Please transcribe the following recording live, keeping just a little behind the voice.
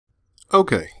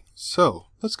Okay, so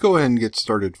let's go ahead and get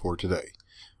started for today.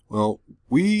 Well,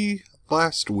 we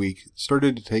last week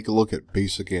started to take a look at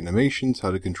basic animations,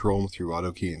 how to control them through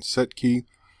AutoKey and SetKey,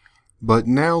 but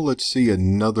now let's see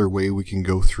another way we can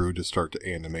go through to start to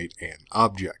animate an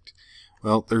object.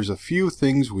 Well, there's a few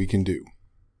things we can do.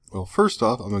 Well, first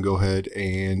off, I'm going to go ahead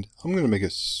and I'm going to make a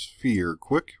sphere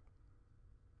quick.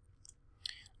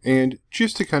 And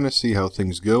just to kind of see how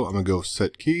things go, I'm going to go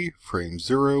set key, frame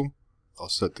 0. I'll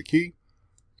set the key,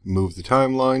 move the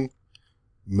timeline,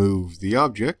 move the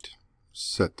object,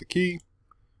 set the key,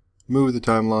 move the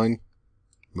timeline,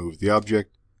 move the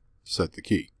object, set the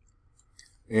key.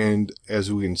 And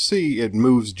as we can see, it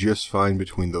moves just fine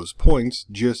between those points,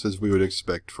 just as we would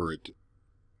expect for it to.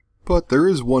 But there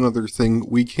is one other thing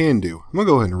we can do. I'm going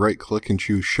to go ahead and right click and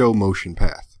choose Show Motion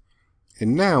Path.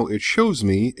 And now it shows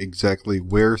me exactly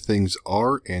where things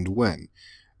are and when.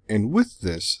 And with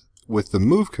this, with the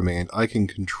move command, I can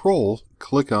control,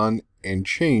 click on, and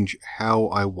change how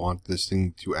I want this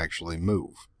thing to actually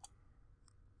move.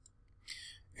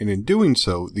 And in doing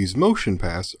so, these motion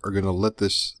paths are going to let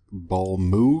this ball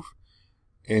move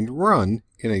and run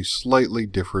in a slightly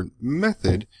different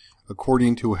method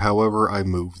according to however I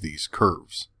move these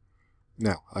curves.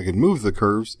 Now, I can move the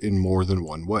curves in more than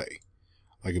one way.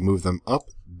 I can move them up,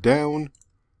 down,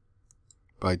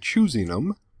 by choosing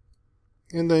them,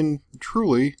 and then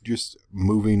truly just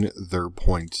moving their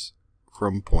points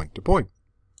from point to point.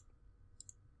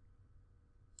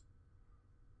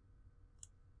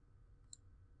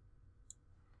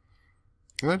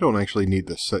 And I don't actually need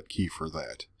the set key for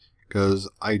that, because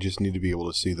I just need to be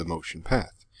able to see the motion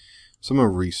path. So I'm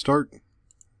going to restart,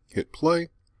 hit play,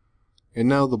 and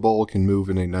now the ball can move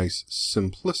in a nice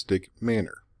simplistic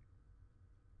manner.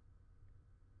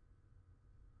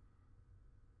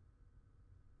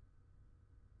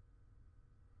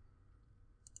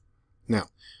 Now,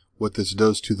 what this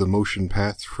does to the motion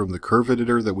path from the curve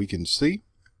editor that we can see,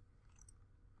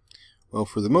 well,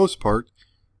 for the most part,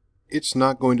 it's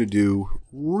not going to do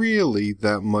really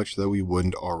that much that we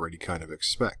wouldn't already kind of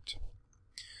expect.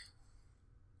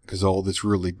 Because all this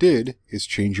really did is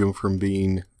change them from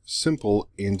being simple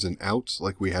ins and outs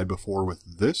like we had before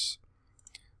with this.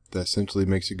 That essentially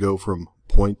makes it go from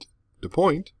point to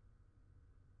point.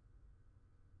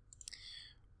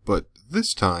 But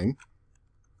this time,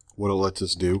 what it lets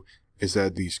us do is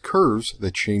add these curves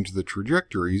that change the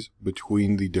trajectories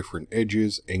between the different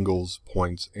edges, angles,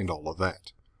 points, and all of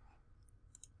that.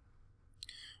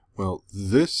 Well,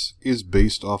 this is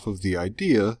based off of the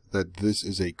idea that this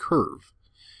is a curve.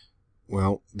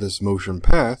 Well, this motion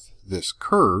path, this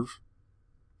curve,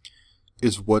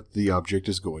 is what the object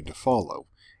is going to follow,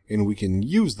 and we can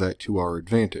use that to our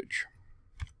advantage.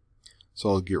 So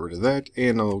I'll get rid of that,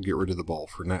 and I'll get rid of the ball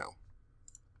for now.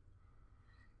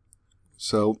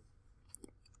 So,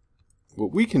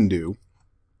 what we can do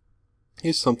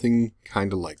is something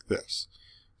kind of like this.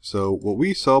 So, what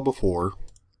we saw before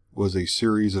was a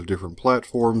series of different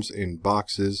platforms and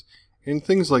boxes and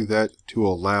things like that to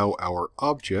allow our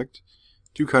object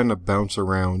to kind of bounce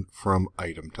around from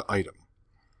item to item.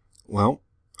 Well,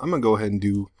 I'm going to go ahead and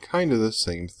do kind of the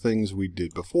same things we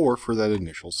did before for that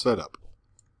initial setup.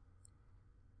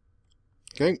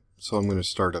 Okay, so I'm going to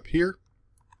start up here.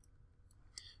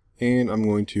 And I'm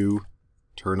going to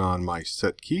turn on my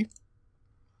set key,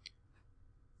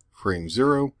 frame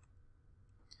 0,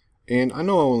 and I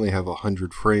know I only have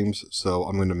 100 frames, so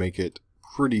I'm going to make it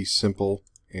pretty simple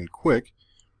and quick,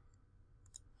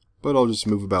 but I'll just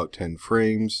move about 10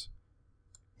 frames,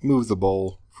 move the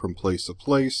ball from place to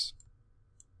place.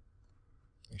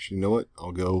 Actually, you know what?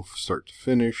 I'll go start to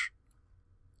finish,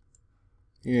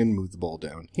 and move the ball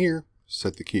down here,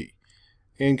 set the key.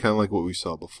 And kind of like what we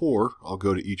saw before, I'll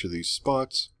go to each of these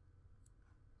spots.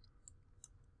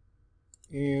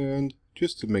 And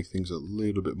just to make things a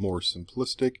little bit more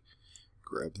simplistic,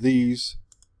 grab these,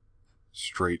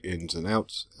 straight ins and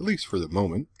outs, at least for the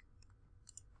moment.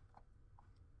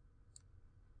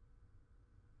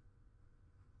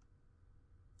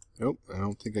 Nope, I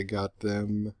don't think I got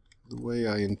them the way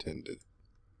I intended.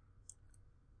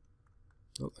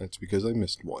 Oh, that's because I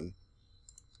missed one.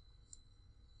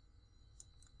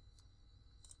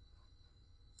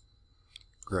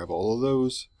 Grab all of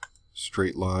those,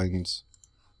 straight lines.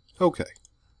 Okay.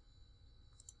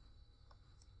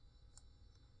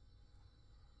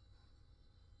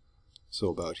 So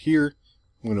about here,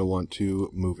 I'm going to want to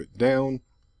move it down,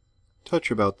 touch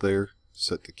about there,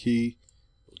 set the key,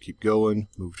 we'll keep going,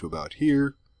 move to about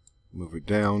here, move it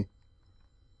down,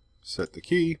 set the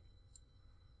key,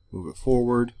 move it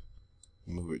forward,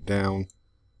 move it down,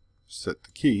 set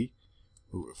the key,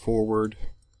 move it forward,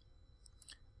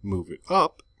 move it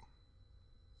up,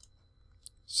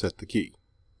 set the key.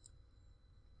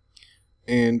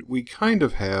 And we kind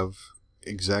of have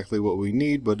exactly what we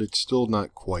need, but it's still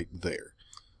not quite there.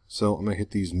 So I'm going to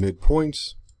hit these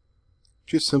midpoints,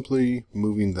 just simply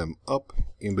moving them up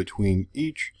in between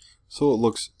each so it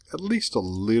looks at least a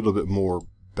little bit more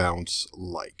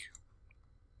bounce-like.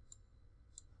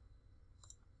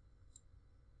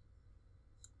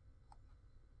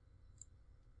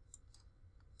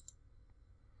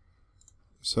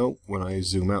 So when I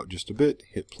zoom out just a bit,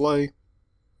 hit play,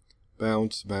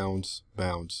 bounce, bounce,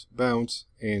 bounce, bounce,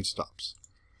 and stops.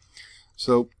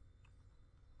 So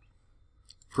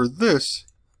for this,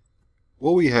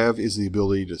 what we have is the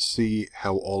ability to see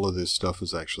how all of this stuff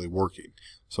is actually working.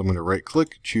 So I'm going to right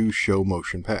click, choose show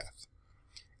motion path.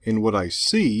 And what I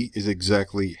see is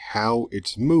exactly how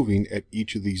it's moving at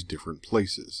each of these different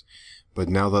places. But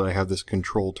now that I have this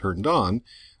control turned on,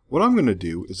 what I'm going to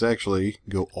do is actually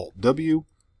go Alt W,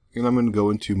 and I'm going to go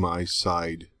into my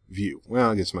side view.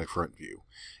 Well, I guess my front view.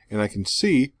 And I can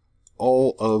see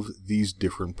all of these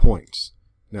different points.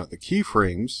 Now the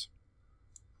keyframes,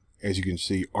 as you can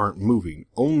see, aren't moving,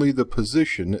 only the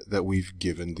position that we've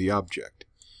given the object.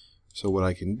 So what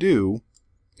I can do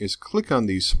is click on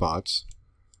these spots,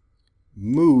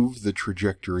 move the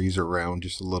trajectories around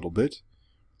just a little bit,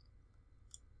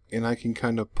 and I can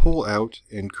kind of pull out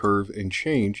and curve and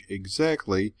change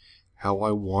exactly how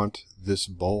I want this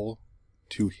ball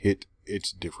to hit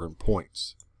its different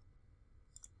points.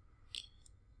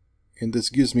 And this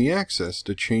gives me access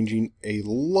to changing a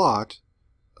lot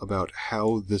about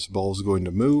how this ball is going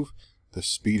to move, the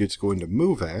speed it's going to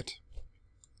move at,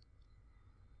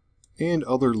 and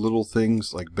other little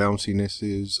things like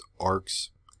bounciness, arcs,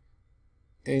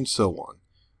 and so on.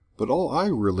 But all I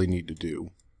really need to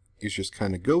do is just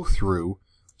kind of go through,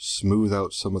 smooth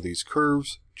out some of these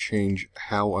curves, change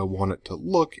how I want it to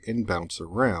look, and bounce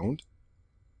around.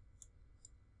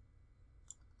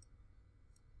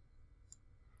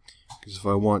 Because if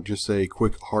I want just a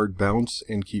quick hard bounce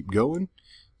and keep going,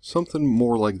 something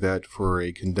more like that for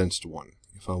a condensed one.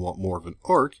 If I want more of an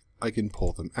arc, I can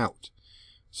pull them out.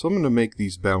 So I'm going to make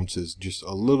these bounces just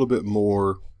a little bit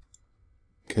more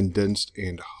condensed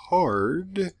and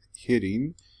hard,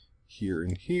 hitting here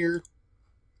and here.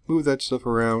 Move that stuff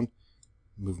around.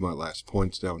 Move my last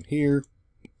points down here.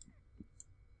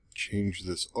 Change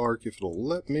this arc if it'll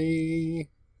let me.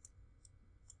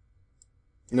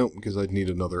 Nope, because I'd need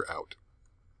another out.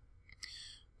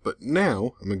 But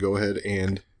now I'm going to go ahead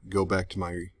and go back to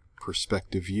my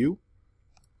perspective view.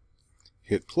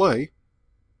 Hit play.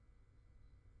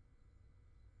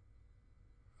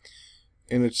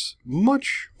 And it's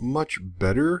much, much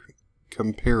better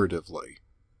comparatively.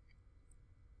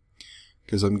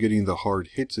 Because I'm getting the hard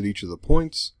hits at each of the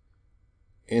points,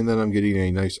 and then I'm getting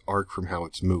a nice arc from how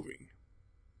it's moving.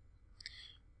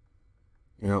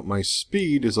 Now my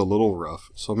speed is a little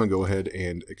rough, so I'm going to go ahead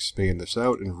and expand this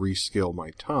out and rescale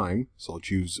my time. So I'll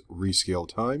choose rescale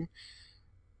time.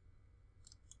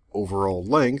 Overall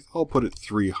length, I'll put it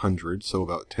 300, so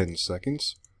about 10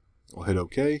 seconds. I'll hit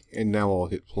OK, and now I'll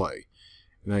hit play.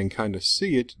 And I can kind of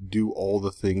see it do all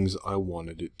the things I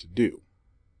wanted it to do.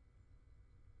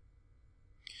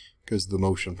 Because the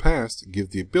motion paths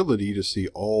give the ability to see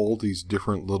all these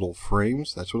different little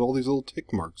frames. That's what all these little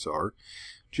tick marks are.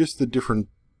 Just the different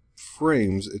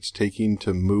frames it's taking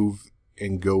to move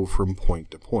and go from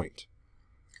point to point.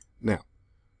 Now,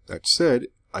 that said,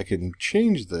 I can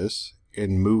change this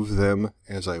and move them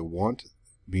as I want,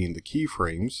 being the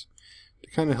keyframes, to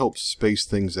kind of help space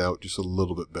things out just a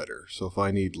little bit better. So if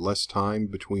I need less time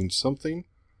between something,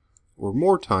 or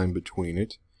more time between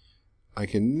it, I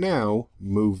can now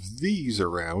move these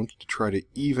around to try to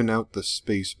even out the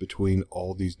space between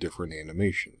all these different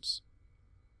animations.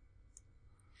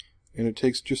 And it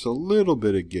takes just a little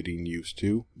bit of getting used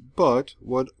to, but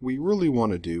what we really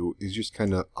want to do is just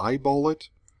kind of eyeball it,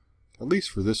 at least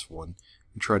for this one,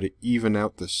 and try to even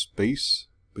out the space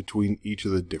between each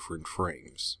of the different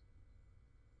frames.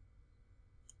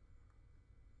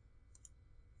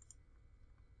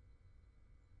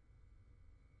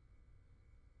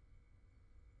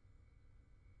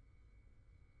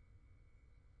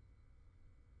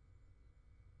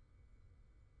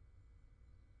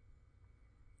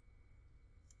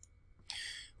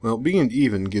 Well, being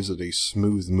even gives it a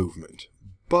smooth movement,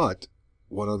 but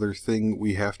one other thing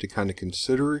we have to kind of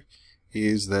consider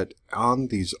is that on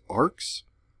these arcs,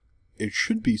 it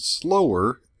should be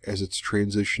slower as it's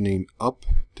transitioning up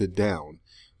to down.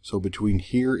 So between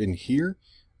here and here,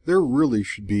 there really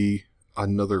should be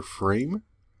another frame.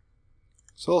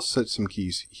 So I'll set some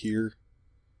keys here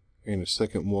and a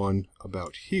second one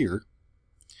about here,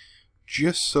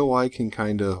 just so I can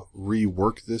kind of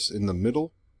rework this in the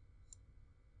middle.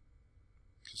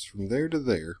 Because from there to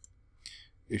there,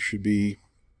 it should be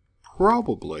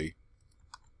probably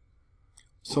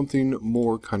something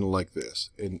more kind of like this.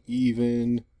 An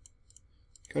even,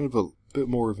 kind of a bit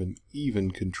more of an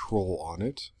even control on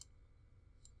it.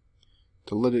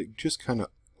 To let it just kind of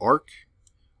arc,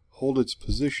 hold its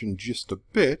position just a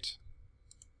bit.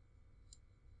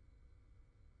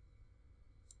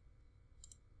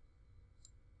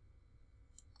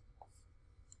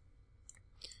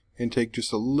 And take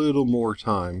just a little more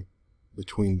time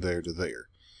between there to there.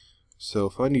 So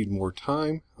if I need more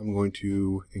time, I'm going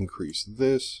to increase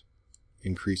this,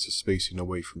 increase the spacing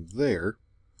away from there.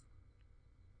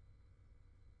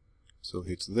 So it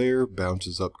hits there,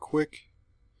 bounces up quick,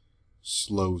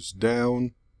 slows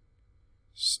down,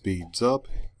 speeds up,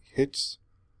 hits,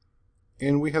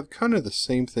 and we have kind of the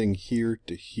same thing here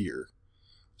to here.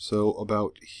 So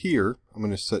about here, I'm going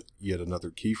to set yet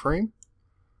another keyframe.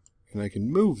 And I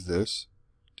can move this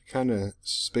to kind of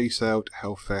space out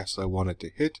how fast I want it to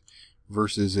hit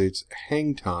versus its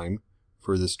hang time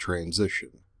for this transition.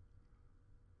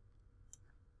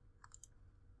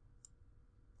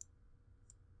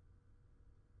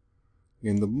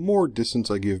 And the more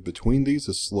distance I give between these,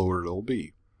 the slower it'll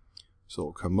be. So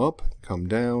it'll come up, come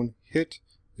down, hit.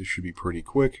 This should be pretty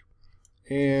quick.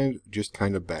 And just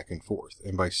kind of back and forth.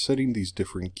 And by setting these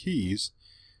different keys,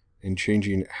 and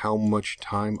changing how much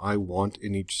time I want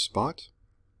in each spot,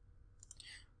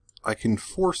 I can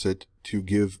force it to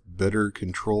give better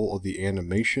control of the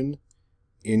animation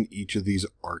in each of these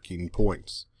arcing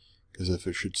points. Because if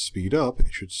it should speed up,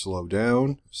 it should slow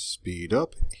down, speed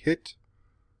up, hit,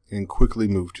 and quickly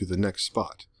move to the next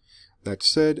spot. That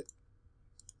said,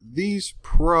 these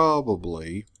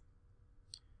probably,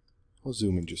 I'll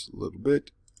zoom in just a little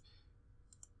bit,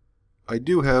 I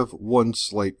do have one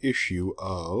slight issue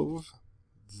of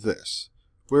this,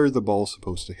 where the ball's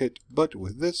supposed to hit, but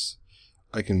with this,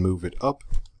 I can move it up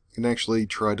and actually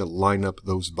try to line up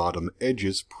those bottom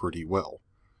edges pretty well.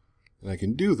 And I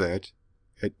can do that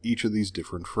at each of these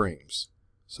different frames.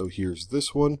 So here's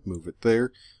this one, move it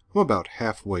there. I'm about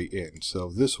halfway in, so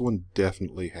this one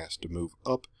definitely has to move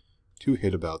up to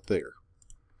hit about there.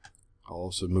 I'll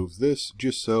also move this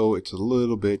just so it's a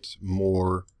little bit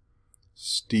more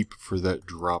steep for that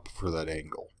drop for that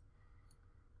angle.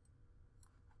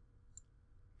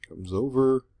 Comes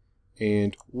over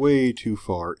and way too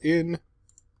far in.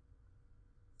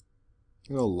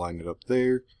 And I'll line it up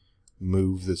there,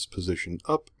 move this position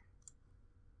up.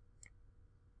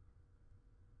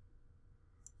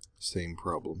 Same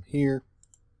problem here.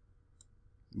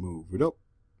 Move it up.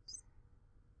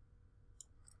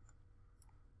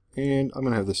 And I'm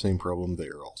going to have the same problem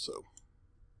there also.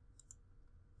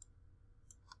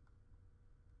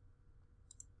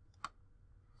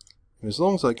 And as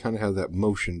long as I kind of have that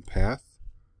motion path,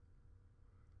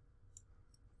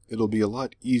 it'll be a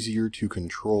lot easier to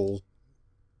control,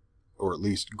 or at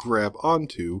least grab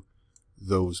onto,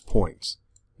 those points.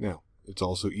 Now, it's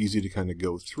also easy to kind of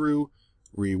go through,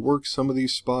 rework some of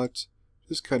these spots,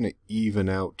 just kind of even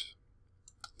out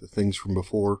the things from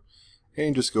before,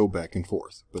 and just go back and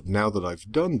forth. But now that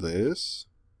I've done this,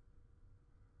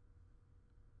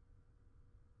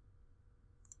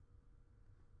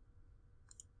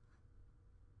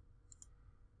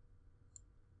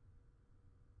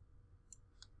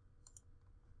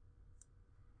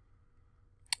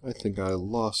 I think I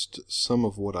lost some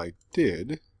of what I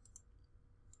did.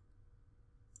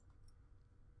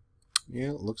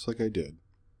 Yeah, it looks like I did.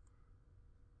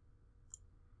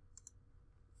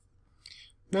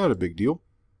 Not a big deal.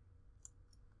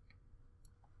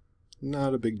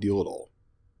 Not a big deal at all.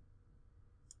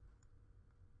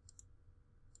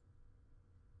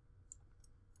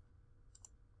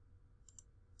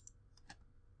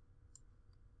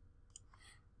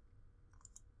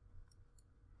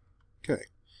 Okay.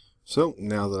 So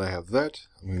now that I have that,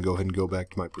 I'm going to go ahead and go back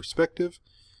to my perspective,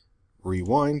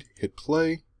 rewind, hit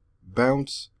play,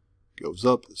 bounce, goes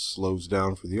up, slows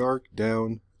down for the arc,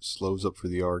 down, slows up for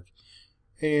the arc,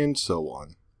 and so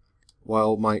on.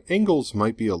 While my angles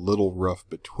might be a little rough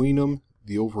between them,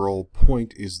 the overall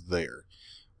point is there.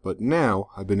 But now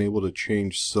I've been able to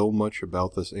change so much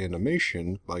about this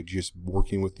animation by just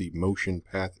working with the motion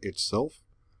path itself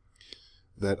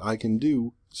that I can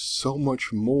do so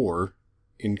much more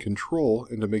in control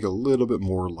and to make a little bit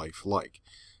more lifelike.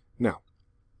 Now,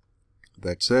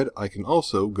 that said, I can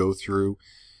also go through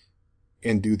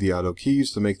and do the auto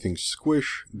keys to make things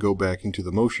squish, go back into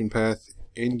the motion path,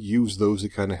 and use those to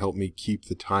kind of help me keep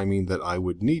the timing that I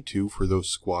would need to for those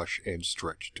squash and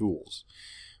stretch tools.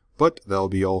 But that'll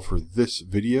be all for this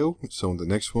video, so in the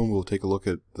next one we'll take a look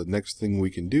at the next thing we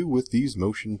can do with these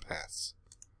motion paths.